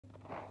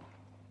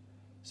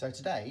So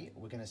today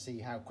we're going to see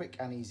how quick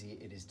and easy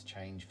it is to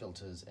change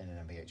filters in an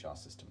MVHR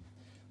system.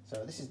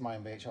 So this is my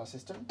MVHR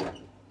system.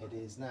 It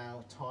is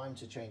now time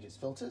to change its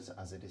filters,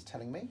 as it is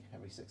telling me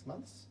every 6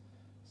 months.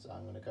 So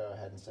I'm going to go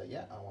ahead and say,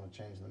 yeah, I want to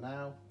change them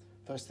now.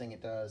 First thing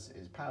it does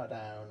is power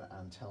down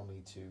and tell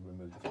me to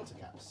remove the filter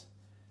caps.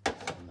 So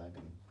I'm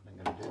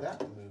going to do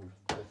that, remove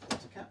the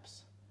filter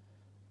caps.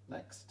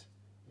 Next,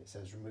 it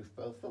says remove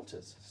both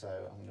filters. So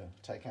I'm going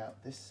to take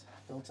out this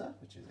filter,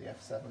 which is the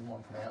F7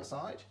 one from the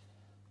outside,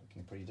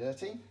 looking pretty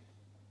dirty.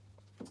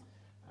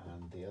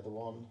 And the other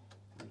one,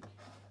 the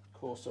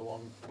coarser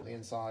one from the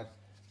inside,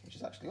 which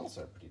is actually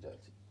also pretty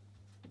dirty.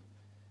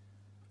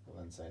 We'll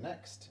then say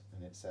next,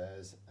 and it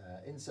says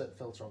insert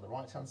filter on the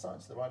right hand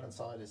side. So the right hand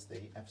side is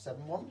the F7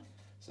 one.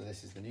 So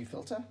this is the new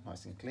filter,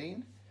 nice and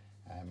clean.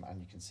 And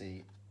you can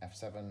see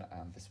F7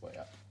 and this way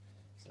up.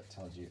 So it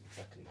tells you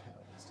exactly how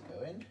it needs to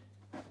go in.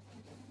 And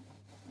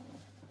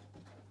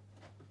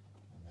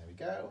there we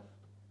go.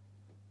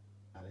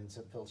 And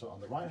insert filter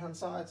on the right hand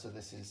side. So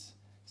this is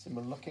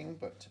similar looking,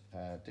 but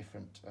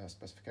different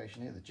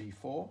specification here, the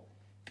G4.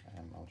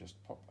 I'll just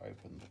pop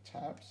open the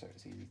tab so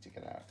it's easy to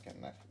get out again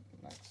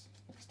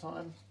next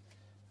time.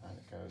 And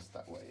it goes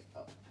that way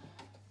up.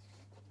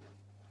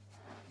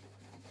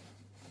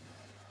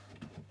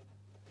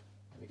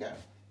 There we go.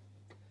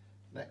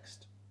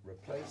 Next,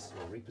 replace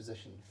or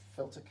reposition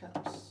filter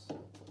caps.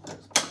 Put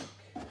those back.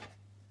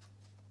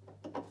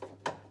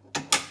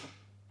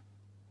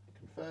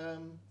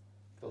 Confirm.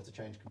 Filter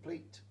change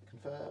complete.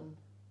 Confirm.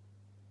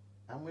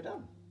 And we're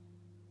done.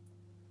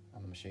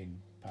 And the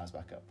machine powers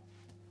back up.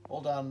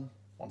 All done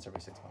once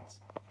every 6 months.